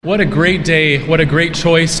What a great day, what a great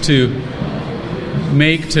choice to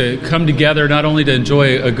make to come together, not only to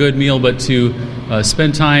enjoy a good meal, but to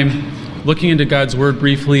spend time looking into God's Word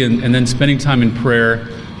briefly and then spending time in prayer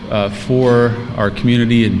for our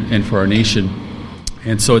community and for our nation.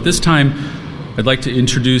 And so at this time, I'd like to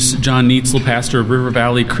introduce John Neitzel, pastor of River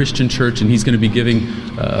Valley Christian Church, and he's going to be giving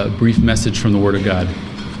a brief message from the Word of God.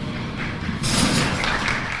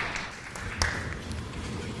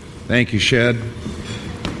 Thank you, Shed.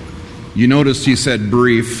 You noticed he said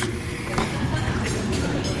brief.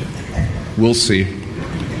 We'll see. I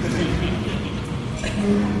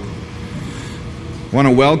want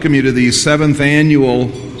to welcome you to the 7th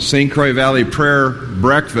annual St. Croix Valley Prayer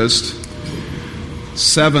Breakfast.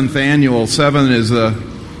 7th annual. 7 is a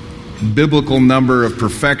biblical number of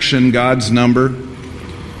perfection, God's number.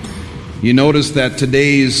 You notice that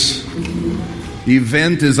today's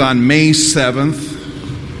event is on May 7th.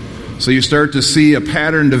 So you start to see a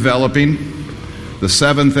pattern developing. The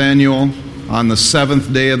 7th annual on the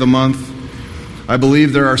 7th day of the month. I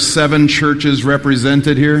believe there are 7 churches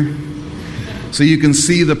represented here. So you can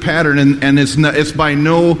see the pattern, and it's by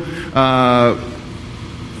no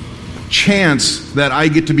chance that I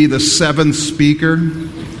get to be the 7th speaker.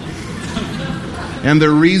 And the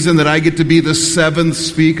reason that I get to be the 7th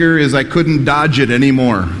speaker is I couldn't dodge it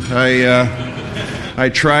anymore. I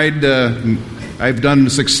tried. I've done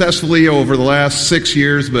successfully over the last 6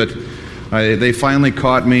 years, but they finally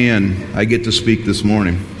caught me, and I get to speak this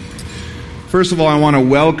morning. First of all, I want to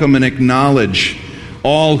welcome and acknowledge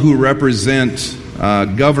all who represent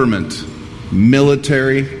government,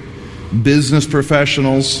 military, business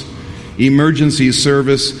professionals, emergency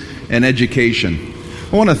service, and education.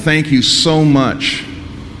 I want to thank you so much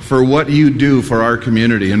for what you do for our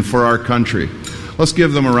community and for our country. Let's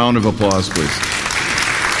give them a round of applause, please.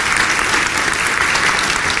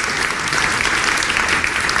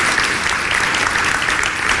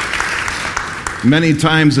 Many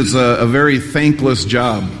times it's a very thankless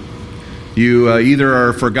job. You either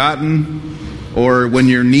are forgotten, or when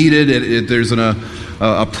you're needed, there's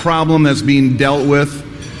a problem that's being dealt with.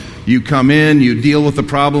 You come in, you deal with the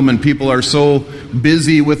problem, and people are so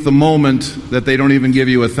busy with the moment that they don't even give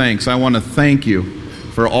you a thanks. I want to thank you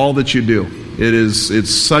for all that you do. It's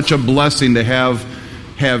such a blessing to have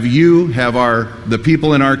the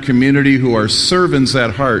people in our community who are servants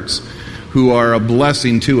at hearts, who are a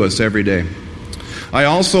blessing to us every day. I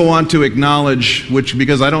also want to acknowledge,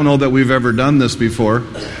 because I don't know that we've ever done this before,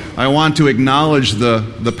 I want to acknowledge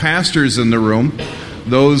the pastors in the room,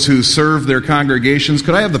 those who serve their congregations.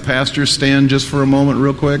 Could I have the pastors stand just for a moment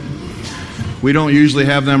real quick? We don't usually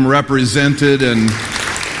have them represented, and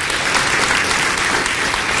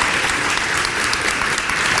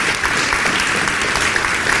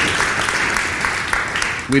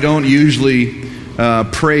we don't usually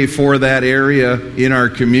pray for that area in our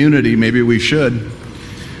community. Maybe we should.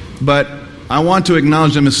 But I want to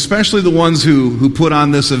acknowledge them, especially the ones who put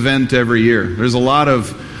on this event every year. There's a lot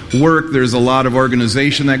of work, there's a lot of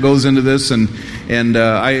organization that goes into this, and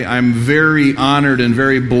I'm very honored and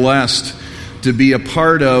very blessed to be a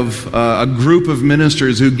part of a group of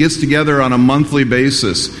ministers who gets together on a monthly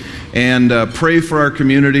basis and pray for our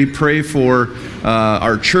community, pray for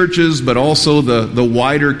our churches, but also the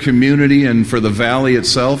wider community and for the valley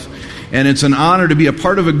itself. And it's an honor to be a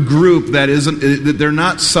part of a group that they're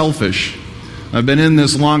not selfish. I've been in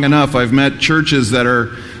this long enough. I've met churches that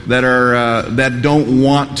don't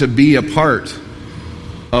want to be a part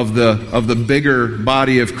of the bigger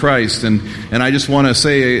body of Christ. And I just want to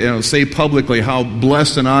say publicly how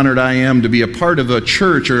blessed and honored I am to be a part of a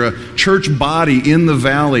church or a church body in the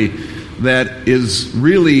valley that is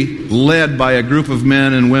really led by a group of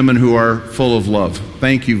men and women who are full of love.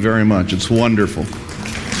 Thank you very much. It's wonderful.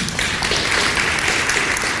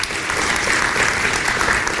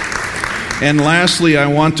 And lastly, I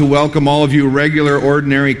want to welcome all of you regular,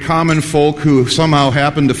 ordinary, common folk who somehow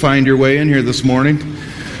happened to find your way in here this morning,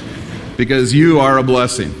 because you are a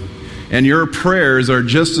blessing. And your prayers are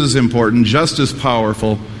just as important, just as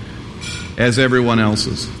powerful as everyone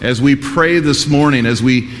else's. As we pray this morning, as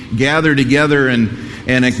we gather together and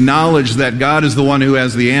acknowledge that God is the one who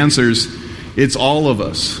has the answers, it's all of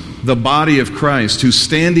us, the body of Christ, who's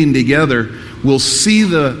standing together, will see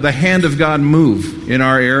the hand of God move in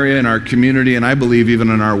our area, in our community, and I believe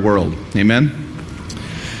even in our world. Amen?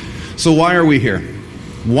 So why are we here?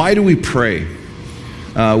 Why do we pray?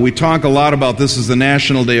 We talk a lot about this as the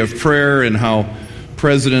National Day of Prayer, and how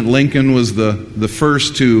President Lincoln was the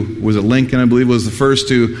first to, was it Lincoln, I believe, was the first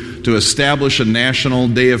to establish a National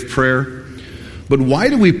Day of Prayer. But why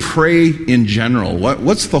do we pray in general?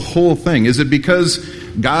 What's the whole thing? Is it because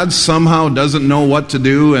God somehow doesn't know what to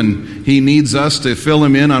do and He needs us to fill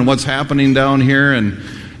Him in on what's happening down here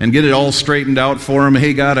and get it all straightened out for Him.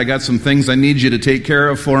 Hey, God, I got some things I need you to take care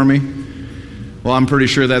of for me. Well, I'm pretty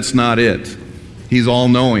sure that's not it. He's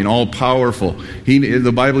all-knowing, all-powerful.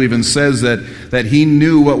 The Bible even says that He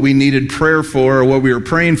knew what we needed prayer for or what we were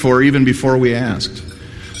praying for even before we asked.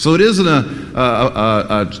 So it isn't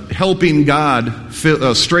a helping God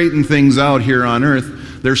straighten things out here on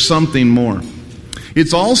earth. There's something more.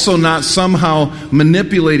 It's also not somehow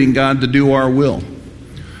manipulating God to do our will.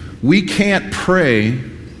 We can't pray,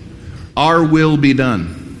 our will be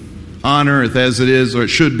done on earth as it is or it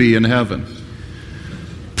should be in heaven.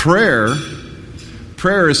 Prayer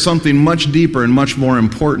is something much deeper and much more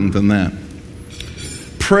important than that.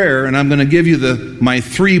 Prayer, and I'm going to give you my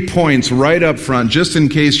 3 points right up front, just in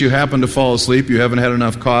case you happen to fall asleep, you haven't had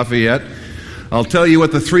enough coffee yet. I'll tell you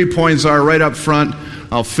what the 3 points are right up front.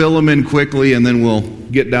 I'll fill them in quickly, and then we'll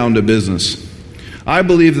get down to business. I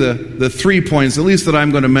believe the 3 points, at least that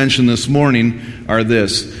I'm going to mention this morning, are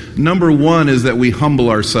this. Number 1 is that we humble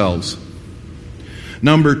ourselves.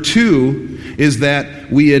 Number 2 is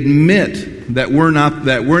that we admit that we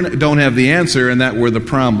don't have the answer and that we're the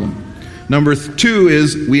problem. Number 2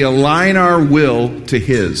 is we align our will to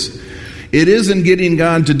His. It isn't getting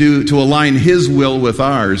God to align His will with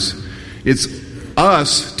ours. It's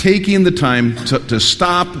us taking the time to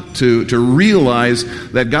stop, to realize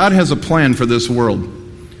that God has a plan for this world.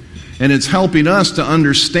 And it's helping us to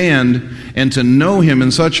understand and to know Him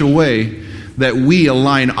in such a way that we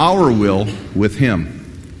align our will with Him.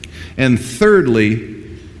 And thirdly,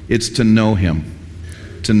 it's to know Him.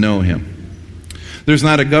 To know Him. There's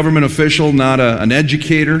not a government official, not an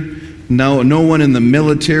educator, no one in the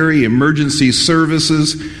military, emergency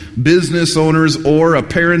services, business owners, or a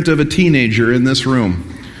parent of a teenager in this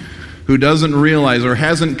room who doesn't realize or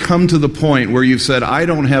hasn't come to the point where you've said, I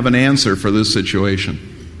don't have an answer for this situation.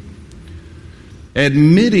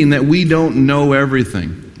 Admitting that we don't know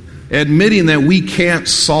everything. Admitting that we can't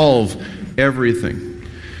solve everything.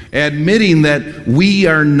 Admitting that we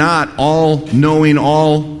are not all-knowing,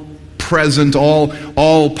 all-present,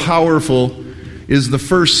 all-powerful is the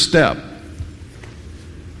first step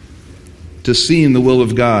to seeing the will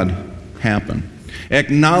of God happen.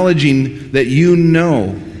 Acknowledging that you know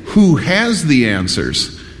who has the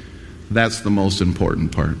answers, that's the most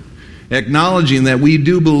important part. Acknowledging that we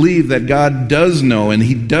do believe that God does know and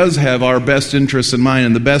He does have our best interests in mind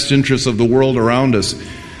and the best interests of the world around us,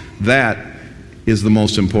 that is the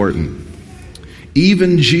most important.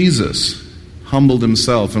 Even Jesus humbled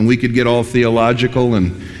Himself, and we could get all theological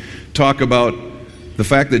and talk about the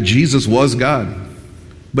fact that Jesus was God.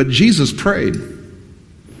 But Jesus prayed.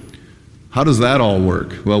 How does that all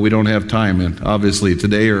work? Well, we don't have time, and obviously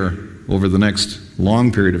today or over the next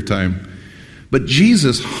long period of time. But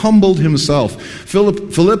Jesus humbled Himself.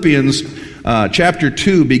 Philippians chapter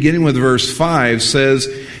 2, beginning with verse 5, says,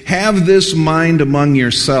 "Have this mind among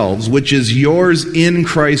yourselves, which is yours in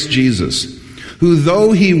Christ Jesus, who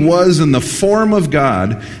though He was in the form of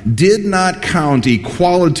God, did not count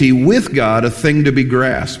equality with God a thing to be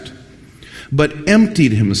grasped, but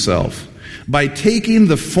emptied Himself by taking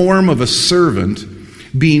the form of a servant,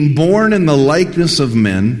 being born in the likeness of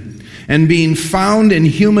men, and being found in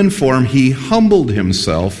human form, He humbled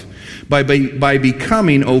Himself by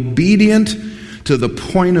becoming obedient to the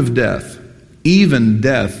point of death, even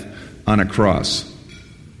death on a cross.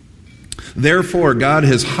 Therefore, God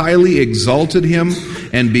has highly exalted Him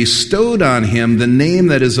and bestowed on Him the name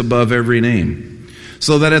that is above every name,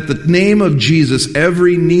 so that at the name of Jesus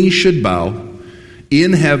every knee should bow,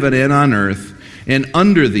 in heaven and on earth and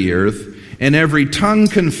under the earth, and every tongue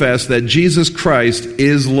confess that Jesus Christ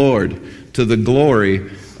is Lord, to the glory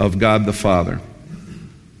of God the Father."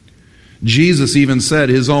 Jesus even said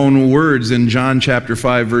His own words in John chapter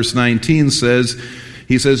 5 verse 19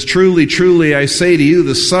 He says, "Truly, truly, I say to you,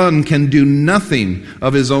 the Son can do nothing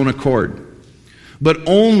of His own accord, but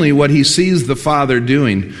only what He sees the Father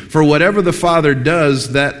doing. For whatever the Father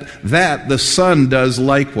does, that the Son does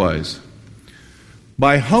likewise."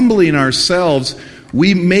 By humbling ourselves,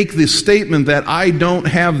 we make the statement that I don't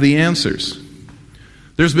have the answers.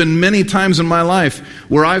 There's been many times in my life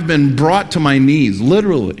where I've been brought to my knees,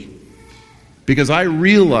 literally, because I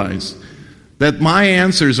realize that my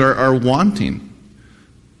answers are wanting.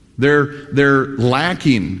 They're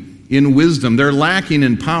lacking in wisdom. They're lacking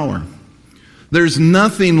in power. There's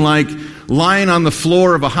nothing like lying on the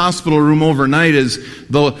floor of a hospital room overnight as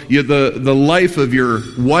the life of your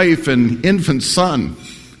wife and infant son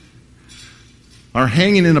are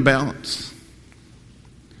hanging in a balance.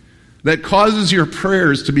 That causes your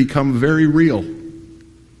prayers to become very real.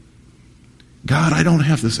 God, I don't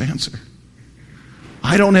have this answer.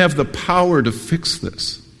 I don't have the power to fix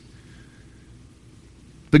this.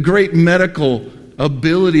 The great medical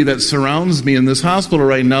ability that surrounds me in this hospital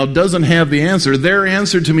right now doesn't have the answer. Their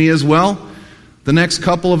answer to me is, well, the next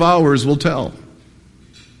couple of hours will tell.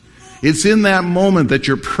 It's in that moment that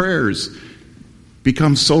your prayers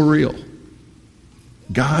become so real.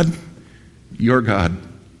 God, you're God.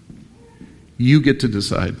 You get to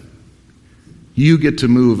decide. You get to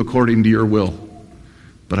move according to your will.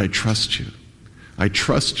 But I trust you. I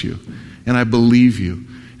trust you. And I believe you.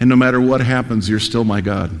 And no matter what happens, you're still my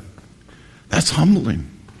God. That's humbling.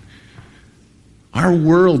 Our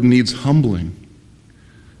world needs humbling.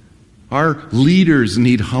 Our leaders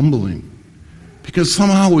need humbling. Because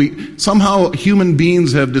somehow human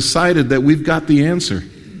beings have decided that we've got the answer.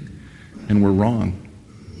 And we're wrong.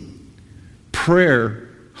 Prayer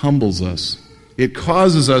humbles us. It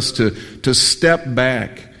causes us to step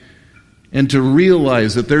back and to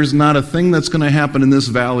realize that there's not a thing that's going to happen in this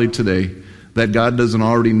valley today that God doesn't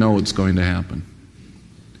already know it's going to happen.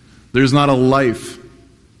 There's not a life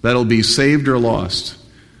that'll be saved or lost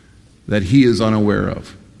that He is unaware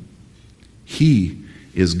of. He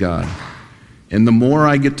is God. And the more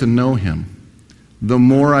I get to know Him, the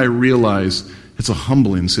more I realize it's a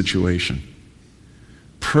humbling situation.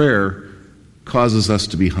 Prayer causes us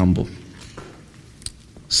to be humble.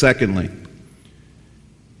 Secondly,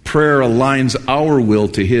 prayer aligns our will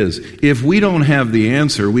to His. If we don't have the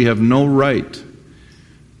answer, we have no right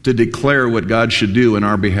to declare what God should do in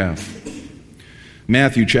our behalf.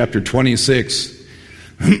 Matthew chapter 26,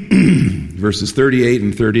 verses 38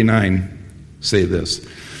 and 39 say this.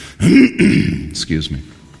 Excuse me.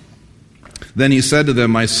 Then He said to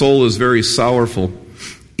them, "My soul is very sorrowful,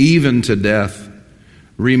 even to death.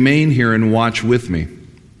 Remain here and watch with me."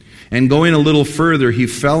 And going a little further, He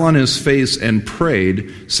fell on His face and prayed,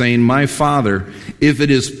 saying, "My Father, if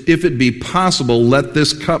it be possible, let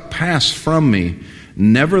this cup pass from me.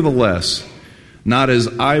 Nevertheless, not as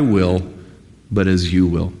I will, but as you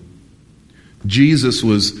will." Jesus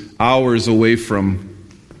was hours away from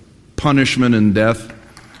punishment and death.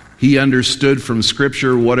 He understood from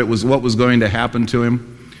Scripture what was going to happen to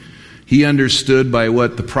Him. He understood by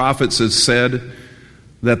what the prophets had said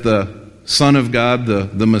that the Son of God,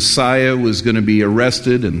 the Messiah, was going to be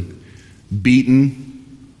arrested and beaten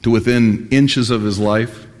to within inches of His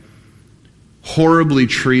life, horribly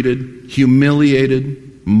treated,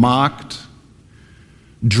 humiliated, mocked,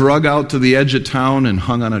 drug out to the edge of town and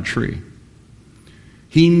hung on a tree.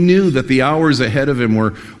 He knew that the hours ahead of Him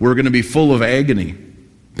were going to be full of agony,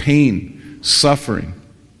 pain, suffering.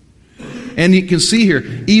 And you can see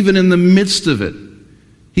here, even in the midst of it,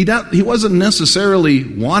 he wasn't necessarily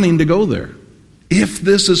wanting to go there. If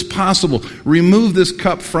this is possible, remove this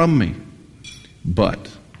cup from me. But,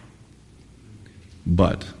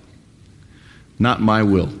 not my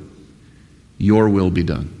will, your will be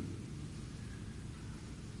done.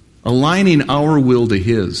 Aligning our will to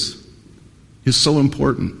His is so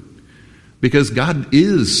important because God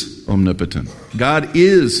is omnipotent. God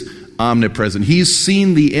is omnipresent. He's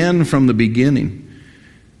seen the end from the beginning.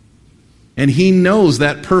 And He knows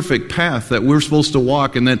that perfect path that we're supposed to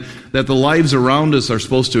walk and that the lives around us are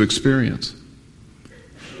supposed to experience.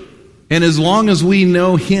 And as long as we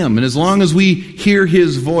know Him, and as long as we hear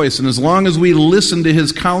His voice, and as long as we listen to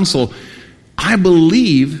His counsel, I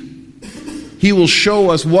believe He will show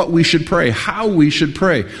us what we should pray, how we should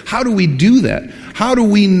pray. How do we do that? How do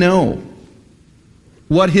we know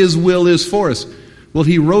what His will is for us? Well,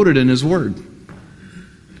 He wrote it in His Word.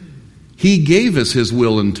 He gave us His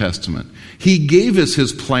will and testament. He gave us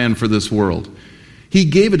His plan for this world. He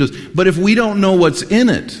gave it to us. But if we don't know what's in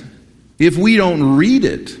it, if we don't read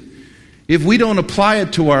it, if we don't apply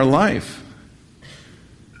it to our life,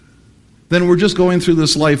 then we're just going through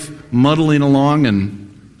this life muddling along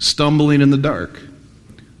and stumbling in the dark.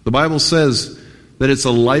 The Bible says that it's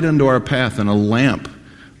a light unto our path and a lamp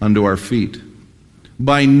unto our feet.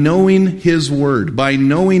 By knowing His Word, by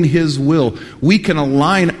knowing His will, we can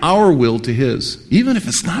align our will to His, even if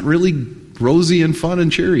it's not really rosy and fun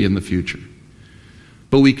and cheery in the future.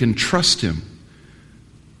 But we can trust Him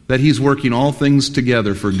that He's working all things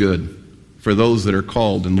together for good for those that are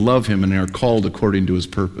called and love Him and are called according to His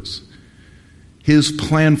purpose. His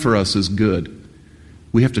plan for us is good.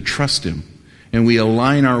 We have to trust Him, and we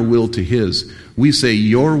align our will to His. We say,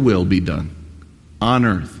 "Your will be done on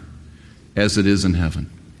earth as it is in heaven."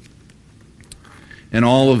 And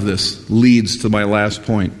all of this leads to my last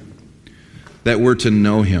point, that we're to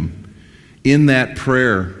know Him. In that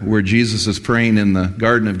prayer where Jesus is praying in the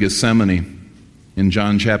Garden of Gethsemane in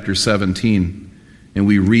John chapter 17, and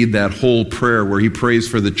we read that whole prayer where He prays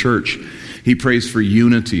for the church, He prays for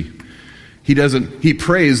unity. He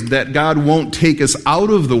prays that God won't take us out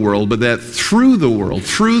of the world, but that through the world,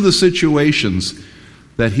 through the situations,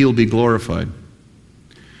 that He'll be glorified.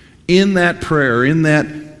 In that prayer, in that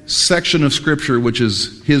section of Scripture, which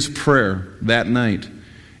is his prayer that night,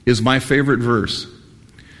 is my favorite verse.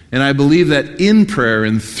 And I believe that in prayer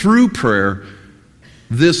and through prayer,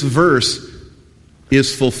 this verse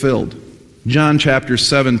is fulfilled. John chapter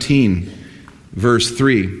 17, verse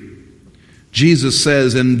 3. Jesus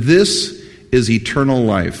says, "And this is eternal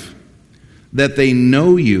life, that they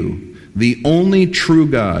know you, the only true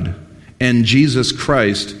God, and Jesus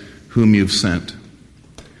Christ, whom you've sent."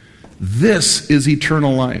 This is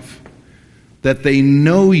eternal life, that they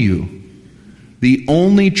know you, the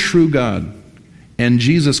only true God, and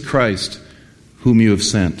Jesus Christ, whom you have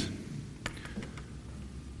sent.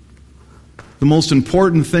 The most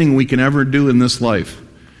important thing we can ever do in this life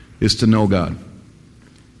is to know God,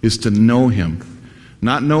 is to know Him.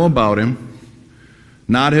 Not know about Him,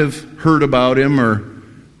 not have heard about Him or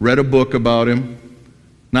read a book about Him,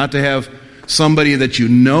 not to have somebody that you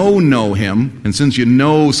know Him, and since you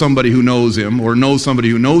know somebody who knows Him, or know somebody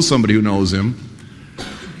who knows somebody who knows Him,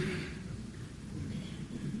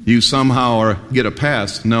 you somehow get a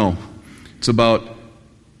pass. No. It's about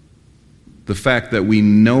the fact that we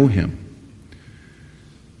know Him.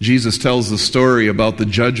 Jesus tells the story about the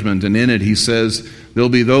judgment, and in it He says, there'll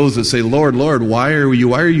be those that say, "Lord, Lord, why are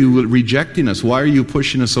you rejecting us? Why are you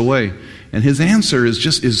pushing us away?" And His answer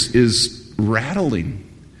is rattling.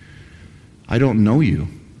 "I don't know you."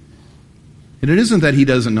 And it isn't that He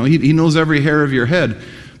doesn't know. He knows every hair of your head.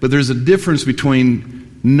 But there's a difference between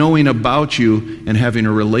knowing about you and having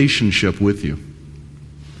a relationship with you.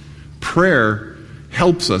 Prayer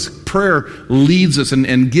helps us. Prayer leads us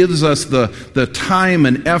and gives us the time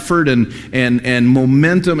and effort and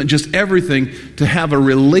momentum and just everything to have a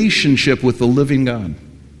relationship with the living God.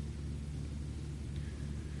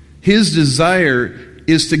 His desire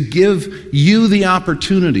is to give you the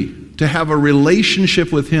opportunity to have a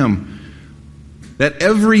relationship with Him that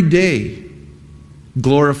every day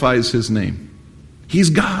glorifies His name. He's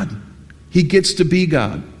God. He gets to be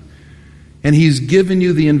God. And He's given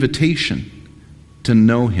you the invitation to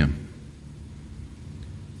know Him.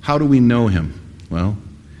 How do we know Him? Well,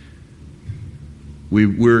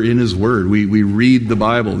 we're in His Word. We read the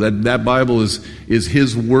Bible. That Bible is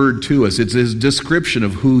His Word to us. It's His description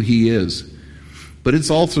of who He is. But it's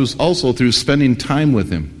also through spending time with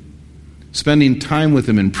Him. Spending time with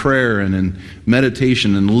Him in prayer and in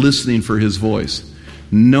meditation and listening for His voice.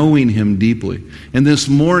 Knowing Him deeply. And this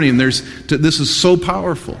morning, this is so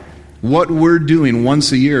powerful. What we're doing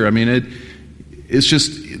once a year, I mean, it's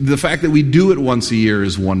just, the fact that we do it once a year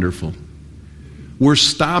is wonderful. We're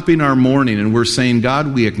stopping our morning and we're saying,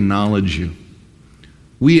 God, we acknowledge You.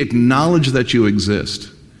 We acknowledge that You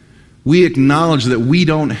exist. We acknowledge that we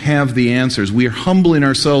don't have the answers. We are humbling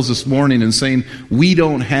ourselves this morning and saying, we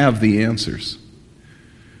don't have the answers.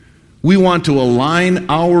 We want to align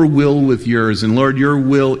our will with Yours. And Lord, Your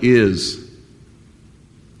will is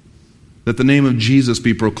that the name of Jesus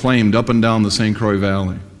be proclaimed up and down the St. Croix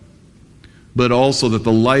Valley. But also that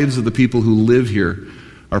the lives of the people who live here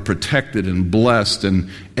are protected and blessed and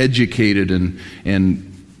educated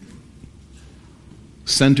and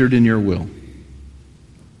centered in Your will.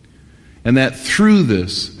 And that through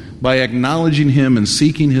this, by acknowledging Him and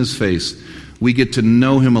seeking His face, we get to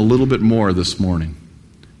know Him a little bit more this morning.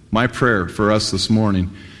 My prayer for us this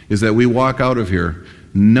morning is that we walk out of here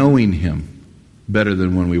knowing Him better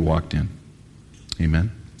than when we walked in.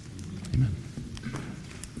 Amen. Amen.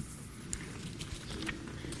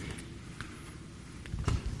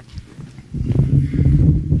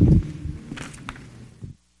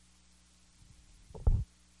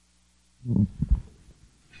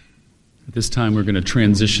 At this time, we're going to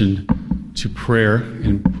transition to prayer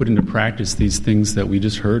and put into practice these things that we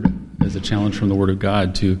just heard as a challenge from the Word of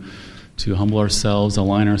God to humble ourselves,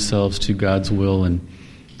 align ourselves to God's will, and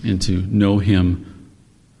to know Him.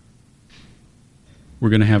 We're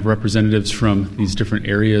going to have representatives from these different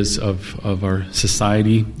areas of our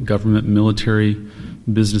society, government, military,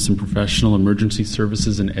 business and professional, emergency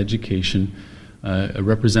services, and education. A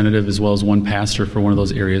representative as well as one pastor for one of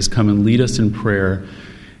those areas come and lead us in prayer.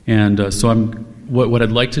 And so what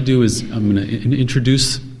I'd like to do is I'm going to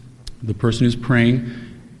introduce the person who's praying,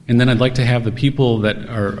 and then I'd like to have the people that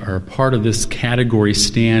are part of this category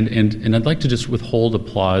stand, and I'd like to just withhold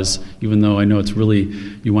applause, even though I know it's really,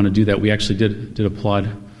 you want to do that. We actually did applaud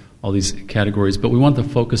all these categories, but we want the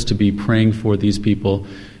focus to be praying for these people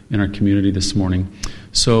in our community this morning.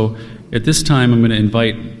 So at this time, I'm going to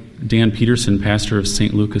invite Dan Peterson, pastor of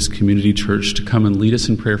St. Lucas Community Church, to come and lead us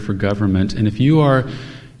in prayer for government. And if you are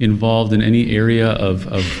involved in any area of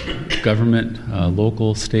government,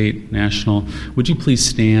 local, state, national, would you please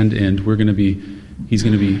stand, and he's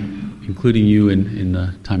going to be including you in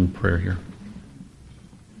the time of prayer here.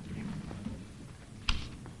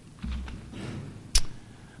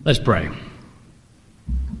 Let's pray.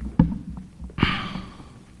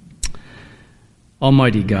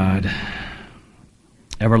 Almighty God,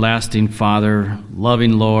 everlasting Father,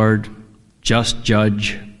 loving Lord, just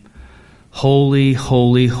Judge, holy,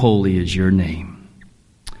 holy, holy is your name.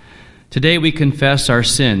 Today we confess our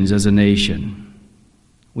sins as a nation.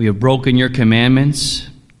 We have broken your commandments.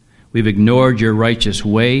 We've ignored your righteous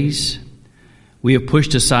ways. We have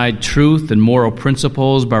pushed aside truth and moral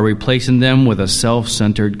principles by replacing them with a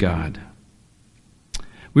self-centered God.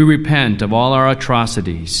 We repent of all our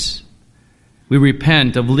atrocities. We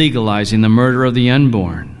repent of legalizing the murder of the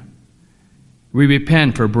unborn. We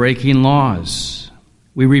repent for breaking laws.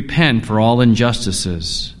 We repent for all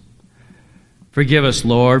injustices. Forgive us,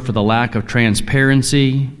 Lord, for the lack of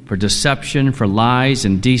transparency, for deception, for lies,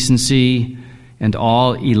 indecency, and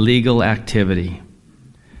all illegal activity.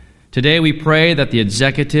 Today we pray that the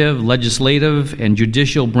executive, legislative, and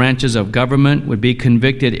judicial branches of government would be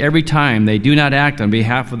convicted every time they do not act on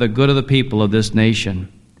behalf of the good of the people of this nation.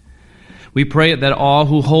 We pray that all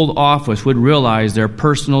who hold office would realize their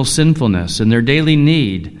personal sinfulness and their daily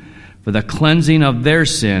need for the cleansing of their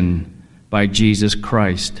sin by Jesus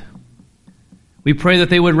Christ. We pray that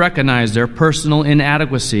they would recognize their personal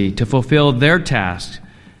inadequacy to fulfill their tasks,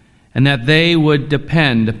 and that they would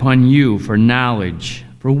depend upon you for knowledge,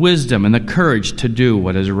 for wisdom, and the courage to do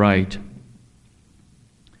what is right.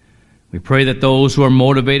 We pray that those who are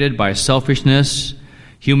motivated by selfishness,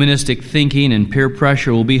 humanistic thinking, and peer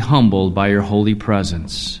pressure will be humbled by your holy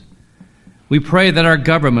presence. We pray that our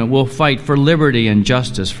government will fight for liberty and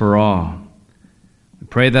justice for all. We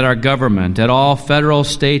pray that our government at all federal,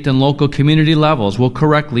 state, and local community levels will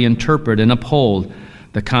correctly interpret and uphold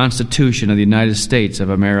the Constitution of the United States of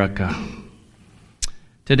America.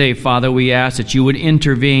 Today, Father, we ask that you would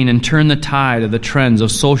intervene and turn the tide of the trends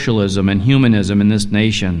of socialism and humanism in this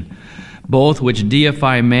nation, both which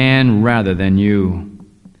deify man rather than you.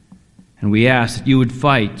 And we ask that you would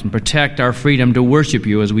fight and protect our freedom to worship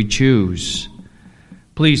you as we choose.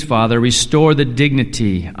 Please, Father, restore the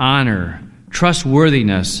dignity, honor,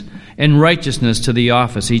 trustworthiness, and righteousness to the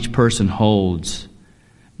office each person holds.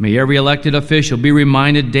 May every elected official be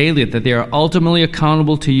reminded daily that they are ultimately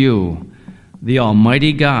accountable to you, the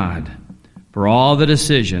Almighty God, for all the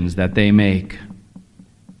decisions that they make.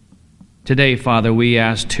 Today, Father, we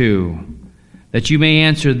ask, too, that you may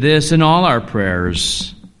answer this and all our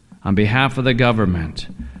prayers on behalf of the government,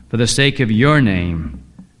 for the sake of your name,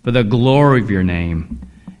 for the glory of your name.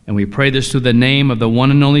 And we pray this through the name of the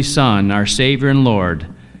one and only Son, our Savior and Lord,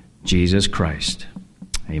 Jesus Christ.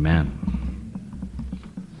 Amen.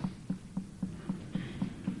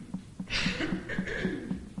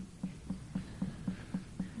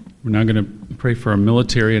 We're now going to pray for our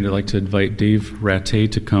military, and I'd like to invite Dave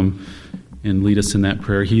Rattay to come and lead us in that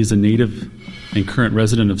prayer. He is a native and current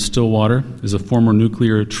resident of Stillwater, is a former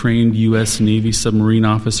nuclear-trained U.S. Navy submarine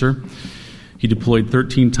officer. He deployed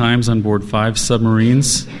 13 times on board 5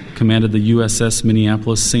 submarines, commanded the USS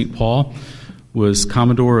Minneapolis-St. Paul, was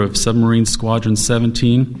Commodore of Submarine Squadron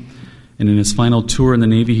 17, and in his final tour in the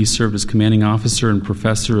Navy, he served as commanding officer and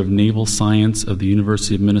professor of naval science of the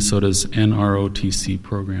University of Minnesota's NROTC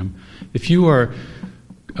program. If you are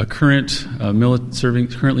a currently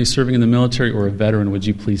serving in the military or a veteran, would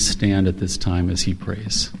you please stand at this time as he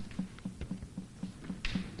prays?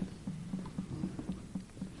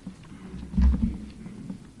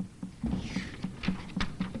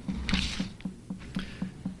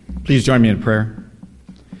 Please join me in prayer.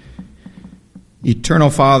 Eternal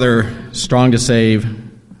Father, strong to save,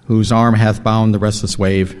 whose arm hath bound the restless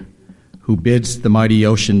wave, who bids the mighty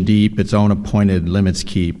ocean deep its own appointed limits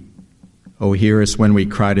keep, O hear us when we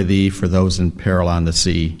cry to thee for those in peril on the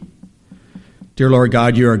sea. Dear Lord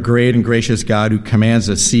God, you are a great and gracious God who commands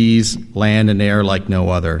the seas, land, and air like no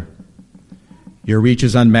other. Your reach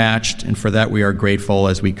is unmatched, and for that we are grateful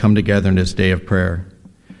as we come together in this day of prayer.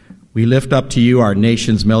 We lift up to you our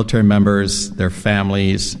nation's military members, their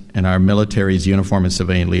families, and our military's uniformed and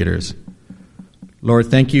civilian leaders. Lord,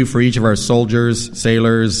 thank you for each of our soldiers,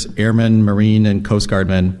 sailors, airmen, Marine, and Coast Guard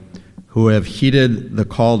men who have heeded the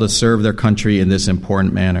call to serve their country in this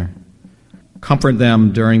important manner. Comfort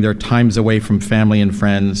them during their times away from family and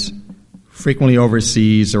friends, frequently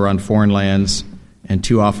overseas or on foreign lands, and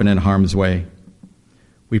too often in harm's way.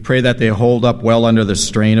 We pray that they hold up well under the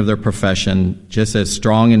strain of their profession, just as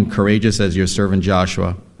strong and courageous as your servant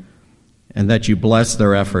Joshua, and that you bless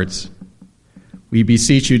their efforts. We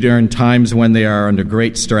beseech you during times when they are under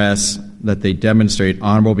great stress that they demonstrate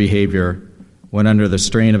honorable behavior when under the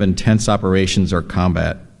strain of intense operations or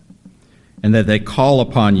combat, and that they call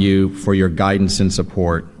upon you for your guidance and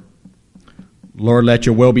support. Lord, let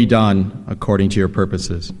your will be done according to your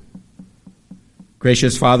purposes.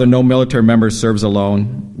 Gracious Father, no military member serves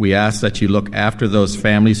alone. We ask that you look after those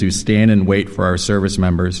families who stand and wait for our service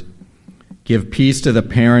members. Give peace to the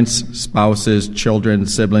parents, spouses, children,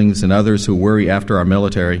 siblings, and others who worry after our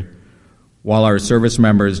military, while our service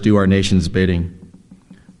members do our nation's bidding.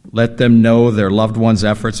 Let them know their loved ones'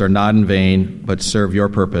 efforts are not in vain, but serve your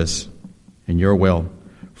purpose and your will.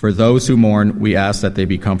 For those who mourn, we ask that they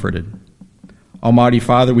be comforted. Almighty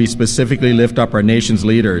Father, we specifically lift up our nation's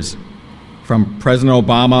leaders, from President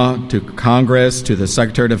Obama to Congress to the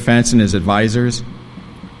Secretary of Defense and his advisors,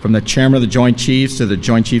 from the Chairman of the Joint Chiefs to the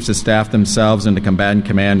Joint Chiefs of Staff themselves and the combatant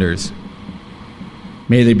commanders.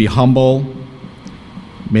 May they be humble,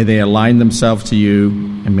 may they align themselves to you,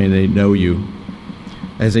 and may they know you.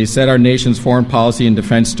 As they set our nation's foreign policy and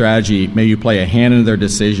defense strategy, may you play a hand in their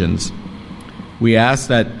decisions. We ask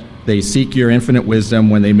that they seek your infinite wisdom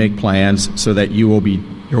when they make plans so that your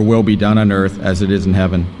will be done on earth as it is in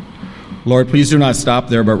heaven. Lord, please do not stop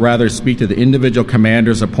there, but rather speak to the individual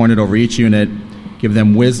commanders appointed over each unit. Give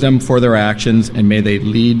them wisdom for their actions, and may they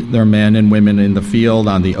lead their men and women in the field,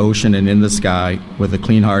 on the ocean, and in the sky with a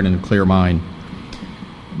clean heart and a clear mind.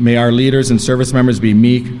 May our leaders and service members be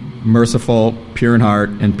meek, merciful, pure in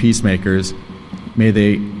heart, and peacemakers. May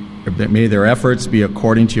their efforts be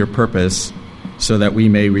according to your purpose, so that we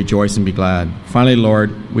may rejoice and be glad. Finally,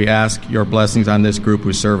 Lord, we ask your blessings on this group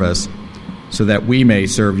who serve us, so that we may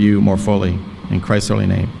serve you more fully. In Christ's holy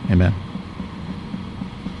name, amen.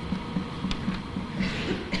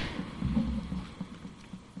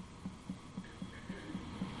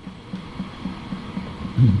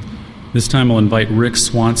 This time I'll invite Rick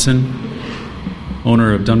Swanson,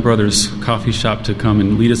 owner of Dunn Brothers Coffee Shop, to come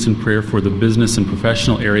and lead us in prayer for the business and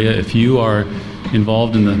professional area. If you are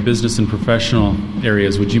involved in the business and professional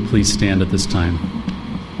areas, would you please stand at this time?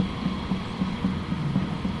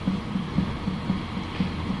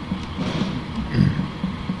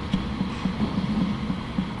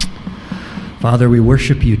 Father, we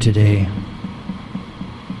worship you today,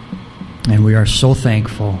 and we are so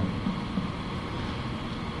thankful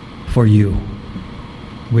for you.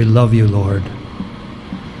 We love you, Lord,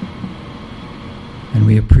 and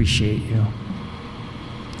we appreciate you.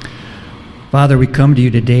 Father, we come to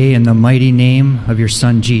you today in the mighty name of your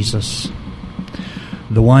Son, Jesus,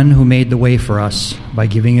 the one who made the way for us by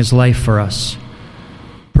giving his life for us,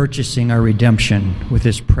 purchasing our redemption with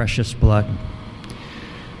his precious blood.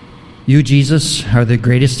 You, Jesus, are the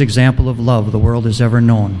greatest example of love the world has ever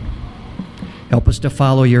known. Help us to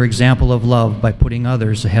follow your example of love by putting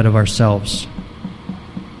others ahead of ourselves.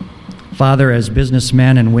 Father, as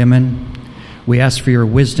businessmen and women, we ask for your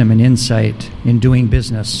wisdom and insight in doing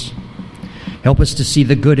business. Help us to see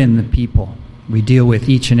the good in the people we deal with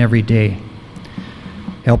each and every day.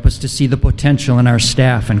 Help us to see the potential in our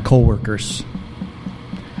staff and co-workers.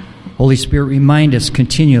 Holy Spirit, remind us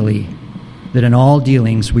continually that in all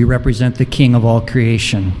dealings we represent the King of all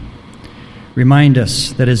creation. Remind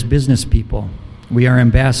us that as business people, we are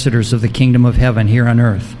ambassadors of the kingdom of heaven here on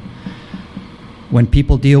earth. When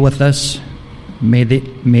people deal with us, may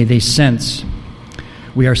they sense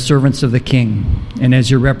we are servants of the King, and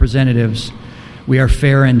as your representatives, we are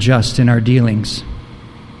fair and just in our dealings.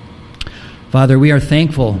 Father, we are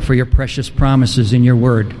thankful for your precious promises in your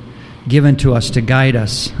word, given to us to guide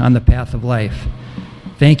us on the path of life.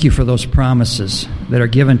 Thank you for those promises that are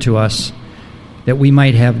given to us that we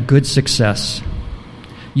might have good success.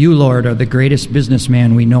 You, Lord, are the greatest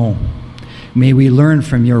businessman we know. May we learn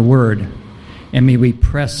from your word, and may we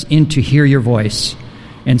press in to hear your voice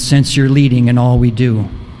and sense your leading in all we do.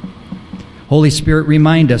 Holy Spirit,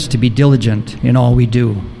 remind us to be diligent in all we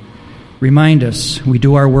do. Remind us we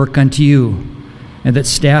do our work unto you, and that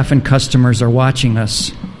staff and customers are watching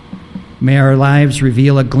us. May our lives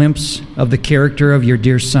reveal a glimpse of the character of your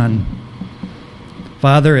dear Son.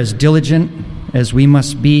 Father, as diligent as we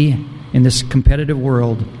must be in this competitive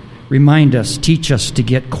world, remind us, teach us to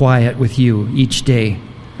get quiet with you each day.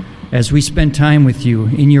 As we spend time with you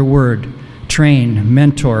in your word, train,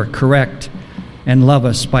 mentor, correct, and love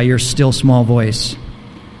us by your still small voice.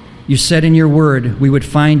 You said in your word we would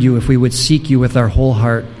find you if we would seek you with our whole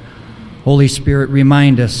heart. Holy Spirit,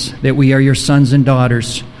 remind us that we are your sons and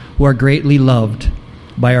daughters who are greatly loved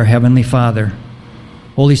by our Heavenly Father.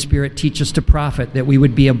 Holy Spirit, teach us to profit, that we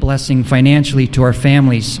would be a blessing financially to our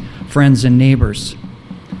families, friends, and neighbors.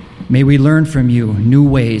 May we learn from you new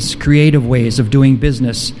ways, creative ways of doing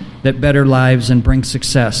business that better lives and bring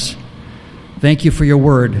success. Thank you for your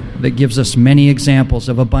word that gives us many examples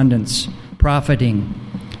of abundance, profiting,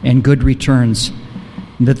 and good returns,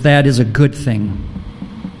 and that is a good thing.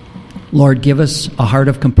 Lord, give us a heart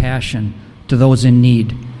of compassion to those in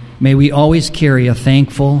need. May we always carry a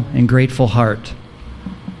thankful and grateful heart.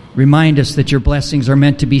 Remind us that your blessings are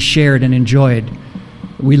meant to be shared and enjoyed.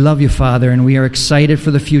 We love you, Father, and we are excited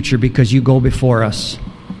for the future because you go before us.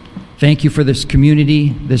 Thank you for this community,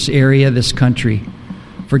 this area, this country.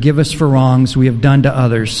 Forgive us for wrongs we have done to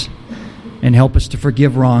others, and help us to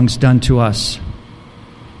forgive wrongs done to us.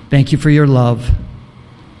 Thank you for your love.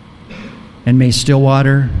 And may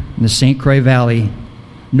Stillwater and the St. Croix Valley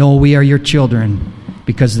know we are your children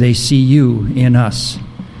because they see you in us.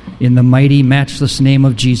 In the mighty, matchless name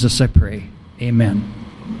of Jesus, I pray. Amen.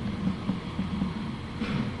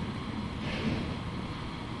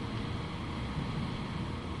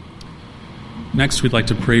 Next, we'd like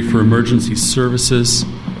to pray for emergency services,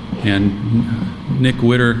 and Nick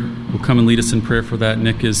Witter will come and lead us in prayer for that.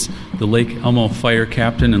 Nick is the Lake Elmo Fire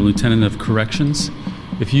Captain and Lieutenant of Corrections.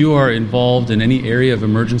 If you are involved in any area of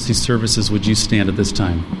emergency services, would you stand at this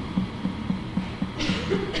time?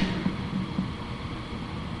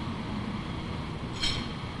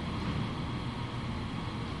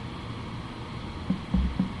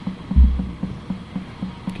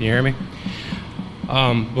 Can you hear me?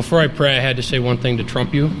 Before I pray, I had to say one thing to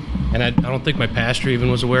trump you, and I don't think my pastor even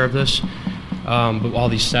was aware of this, but all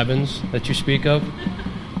these sevens that you speak of.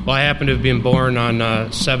 Well, I happen to have been born on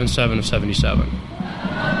 7/7 of 77.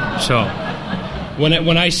 So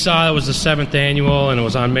when I saw it was the 7th annual and it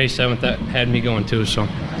was on May 7th, that had me going too. So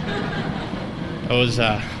it was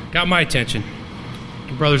got my attention.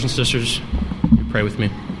 Brothers and sisters, you pray with me.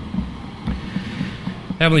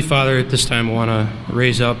 Heavenly Father, at this time I want to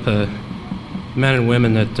raise up men and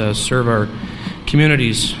women that serve our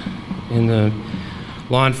communities in the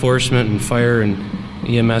law enforcement and fire and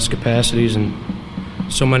EMS capacities, and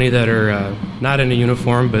so many that are not in a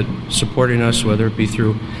uniform but supporting us, whether it be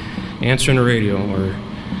through answering the radio or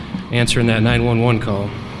answering that 911 call.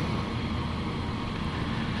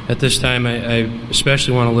 At this time, I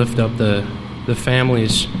especially want to lift up the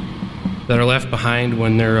families that are left behind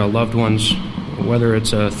when their loved ones, whether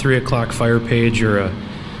it's a 3 o'clock fire page or a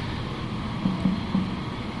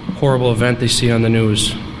horrible event they see on the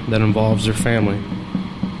news that involves their family.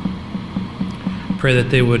 Pray that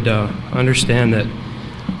they would understand that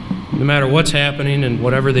no matter what's happening and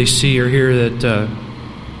whatever they see or hear, that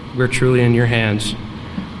we're truly in your hands.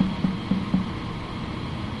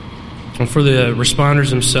 And for the responders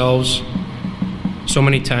themselves, so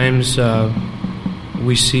many times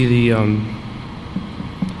we see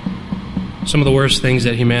some of the worst things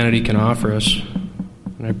that humanity can offer us.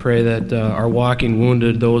 And I pray that our walking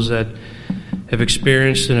wounded, those that have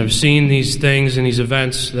experienced and have seen these things and these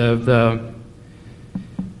events,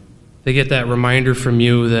 they get that reminder from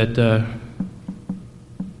you that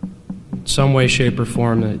in some way, shape, or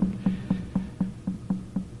form that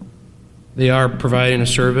they are providing a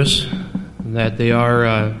service, that they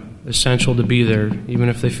are essential to be there, even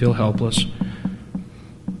if they feel helpless.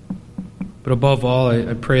 But above all,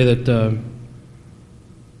 I pray that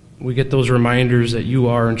we get those reminders that you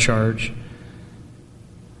are in charge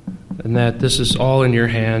and that this is all in your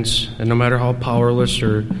hands. And no matter how powerless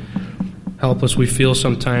or helpless we feel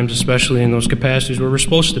sometimes, especially in those capacities where we're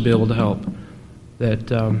supposed to be able to help,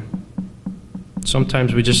 that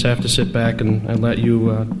sometimes we just have to sit back and let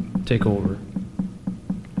you take over.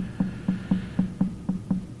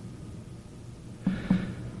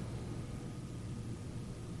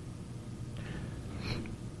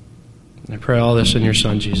 I pray all this in your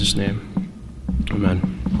Son, Jesus' name. Amen.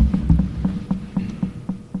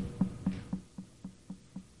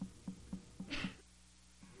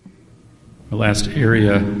 The last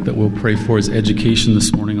area that we'll pray for is education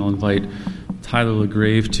this morning. I'll invite Tyler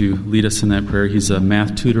LaGrave to lead us in that prayer. He's a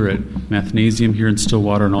math tutor at Mathnasium here in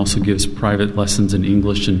Stillwater and also gives private lessons in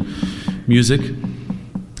English and music.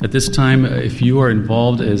 At this time, if you are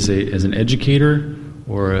involved as an educator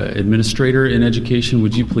or administrator in education,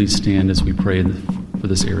 would you please stand as we pray for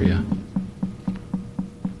this area?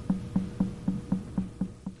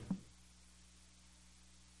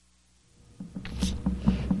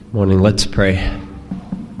 Morning, let's pray.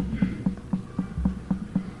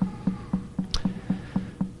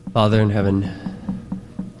 Father in heaven,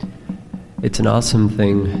 it's an awesome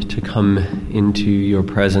thing to come into your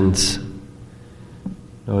presence,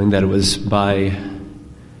 knowing that it was by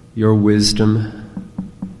your wisdom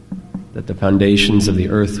that the foundations of the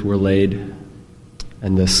earth were laid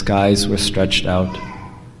and the skies were stretched out,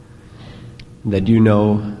 that you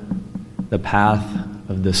know the path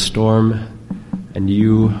of the storm, and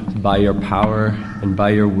you, by your power and by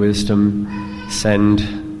your wisdom,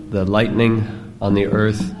 send the lightning on the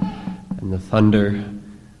earth and the thunder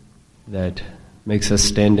that makes us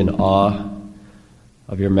stand in awe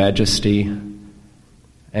of your majesty.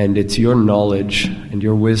 And it's your knowledge and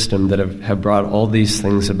your wisdom that have brought all these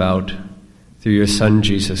things about through your Son,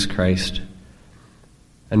 Jesus Christ.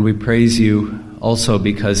 And we praise you also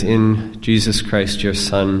because in Jesus Christ, your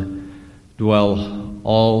Son, dwell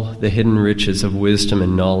all the hidden riches of wisdom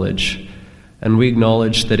and knowledge. And we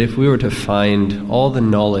acknowledge that if we were to find all the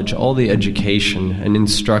knowledge, all the education and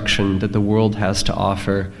instruction that the world has to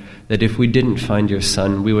offer, that if we didn't find your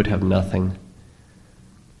Son, we would have nothing.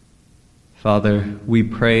 Father, we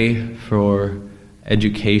pray for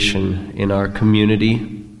education in our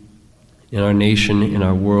community, in our nation, in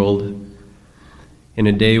our world, in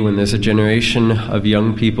a day when there's a generation of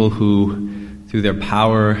young people who, through their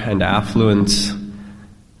power and affluence,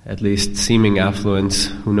 at least seeming affluence,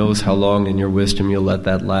 who knows how long in your wisdom you'll let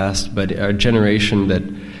that last, but our generation that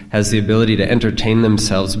has the ability to entertain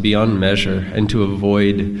themselves beyond measure and to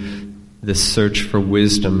avoid this search for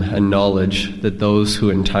wisdom and knowledge that those who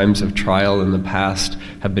in times of trial in the past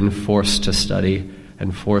have been forced to study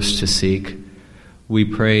and forced to seek. We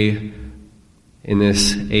pray in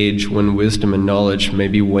this age when wisdom and knowledge may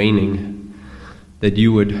be waning, that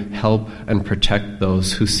you would help and protect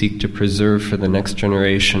those who seek to preserve for the next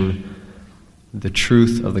generation the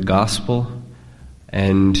truth of the gospel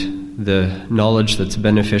and the knowledge that's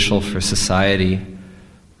beneficial for society,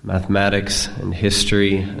 mathematics and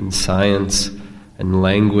history and science and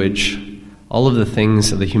language, all of the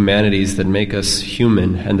things of the humanities that make us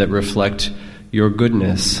human and that reflect your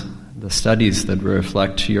goodness, the studies that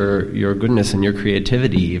reflect your goodness and your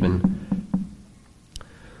creativity even.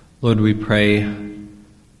 Lord, we pray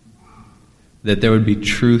that there would be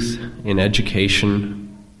truth in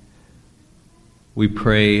education. We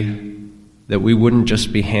pray that we wouldn't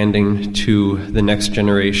just be handing to the next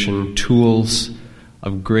generation tools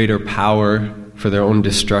of greater power for their own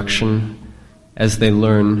destruction as they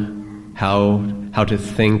learn how to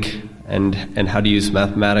think and how to use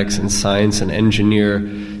mathematics and science and engineer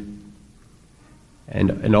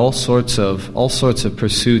and all sorts of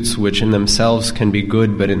pursuits which in themselves can be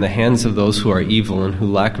good, but in the hands of those who are evil and who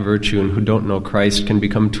lack virtue and who don't know Christ can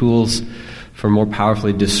become tools for more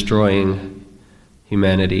powerfully destroying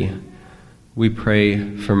humanity. We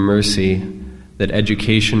pray for mercy that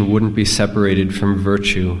education wouldn't be separated from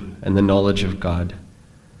virtue and the knowledge of God.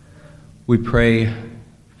 We pray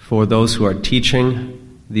for those who are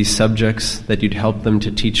teaching these subjects that you'd help them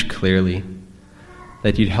to teach clearly,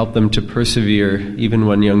 that you'd help them to persevere even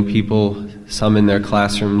when young people, some in their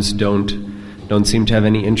classrooms, don't seem to have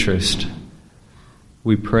any interest.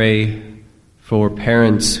 We pray for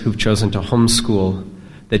parents who've chosen to homeschool,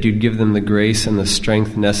 that you'd give them the grace and the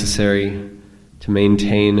strength necessary to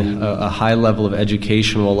maintain a high level of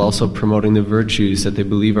education while also promoting the virtues that they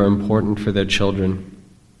believe are important for their children.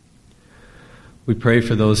 We pray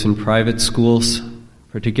for those in private schools,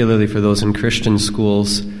 particularly for those in Christian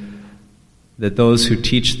schools, that those who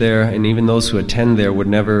teach there and even those who attend there would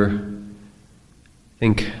never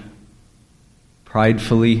think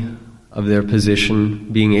pridefully of their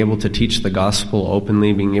position, being able to teach the gospel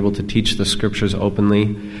openly, being able to teach the scriptures openly,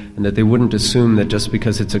 and that they wouldn't assume that just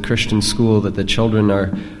because it's a Christian school that the children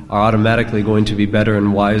are automatically going to be better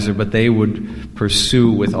and wiser, but they would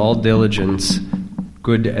pursue with all diligence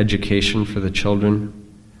good education for the children.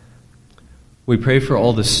 We pray for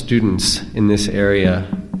all the students in this area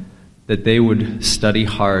that they would study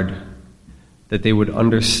hard, that they would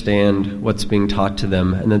understand what's being taught to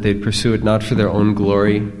them, and that they'd pursue it not for their own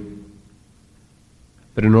glory,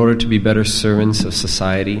 but in order to be better servants of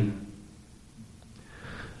society.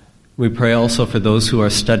 We pray also for those who are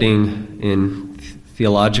studying in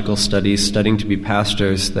theological studies, studying to be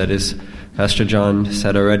pastors, that as Pastor John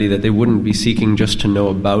said already, that they wouldn't be seeking just to know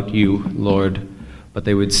about you, Lord, but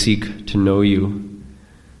they would seek to know you.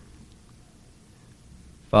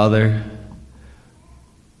 Father,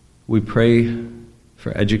 we pray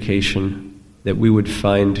for education, that we would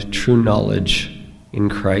find true knowledge in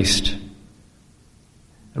Christ.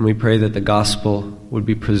 And we pray that the gospel would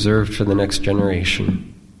be preserved for the next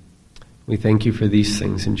generation. We thank you for these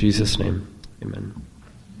things in Jesus' name. Amen.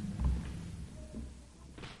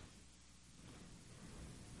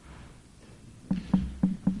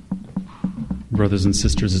 Brothers and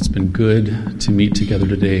sisters, it's been good to meet together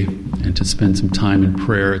today and to spend some time in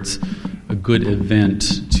prayer. It's a good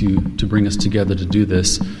event to bring us together to do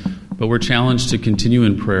this. But we're challenged to continue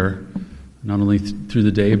in prayer, not only through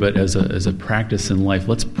the day, but as a practice in life.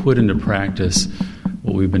 Let's put into practice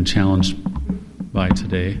what we've been challenged by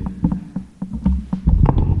today.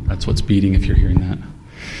 That's what's beating if you're hearing that.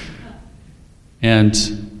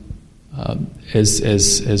 And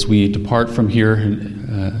as we depart from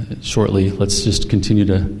here shortly, let's just continue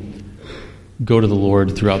to go to the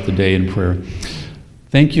Lord throughout the day in prayer.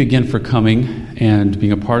 Thank you again for coming and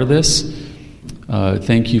being a part of this.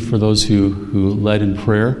 Thank you for those who led in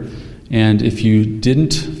prayer. And if you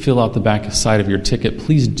didn't fill out the back side of your ticket,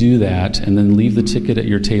 please do that and then leave the ticket at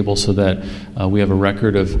your table so that we have a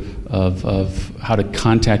record of how to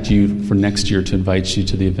contact you for next year to invite you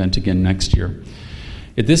to the event again next year.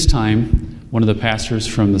 At this time, one of the pastors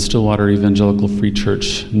from the Stillwater Evangelical Free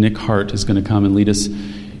Church, Nick Hart, is going to come and lead us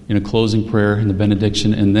in a closing prayer and the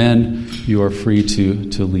benediction, and then you are free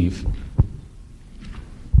to leave.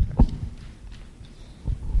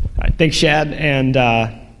 All right, thanks, Shad. And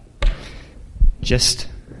just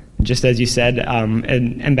as you said,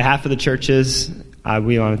 on behalf of the churches,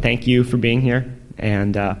 we want to thank you for being here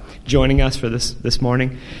and joining us for this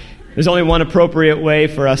morning. There's only one appropriate way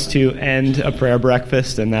for us to end a prayer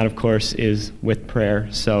breakfast, and that, of course, is with prayer.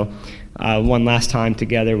 So one last time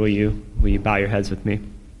together, will you bow your heads with me?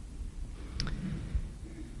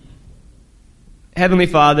 Heavenly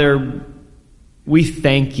Father, we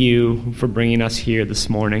thank you for bringing us here this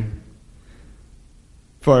morning,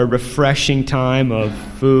 for a refreshing time of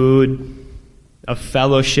food, of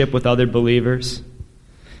fellowship with other believers.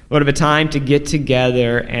 Lord, of a time to get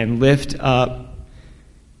together and lift up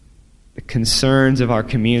the concerns of our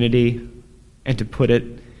community and to put it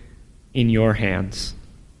in your hands.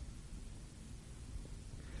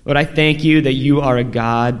 Lord, I thank you that you are a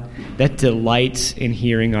God that delights in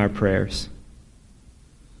hearing our prayers.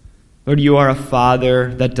 Lord, you are a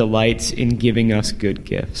Father that delights in giving us good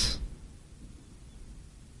gifts.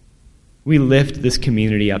 We lift this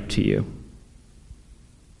community up to you.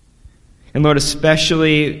 And Lord,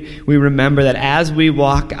 especially we remember that as we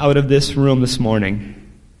walk out of this room this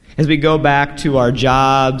morning, as we go back to our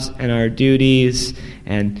jobs and our duties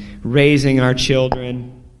and raising our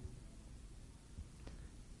children,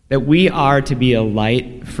 that we are to be a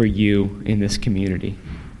light for you in this community.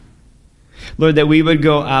 Lord, that we would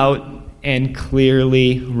go out and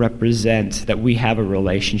clearly represent that we have a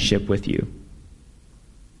relationship with you.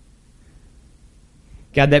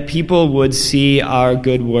 God, that people would see our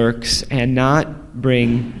good works and not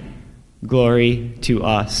bring glory to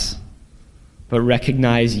us, but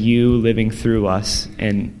recognize you living through us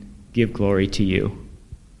and give glory to you.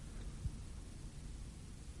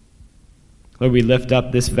 Lord, we lift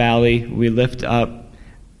up this valley. We lift up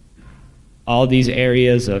all these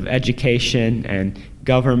areas of education and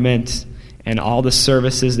government and all the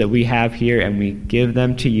services that we have here, and we give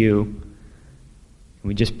them to you.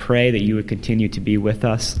 We just pray that you would continue to be with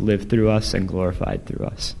us, live through us, and glorified through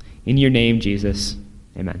us. In your name, Jesus,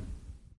 amen.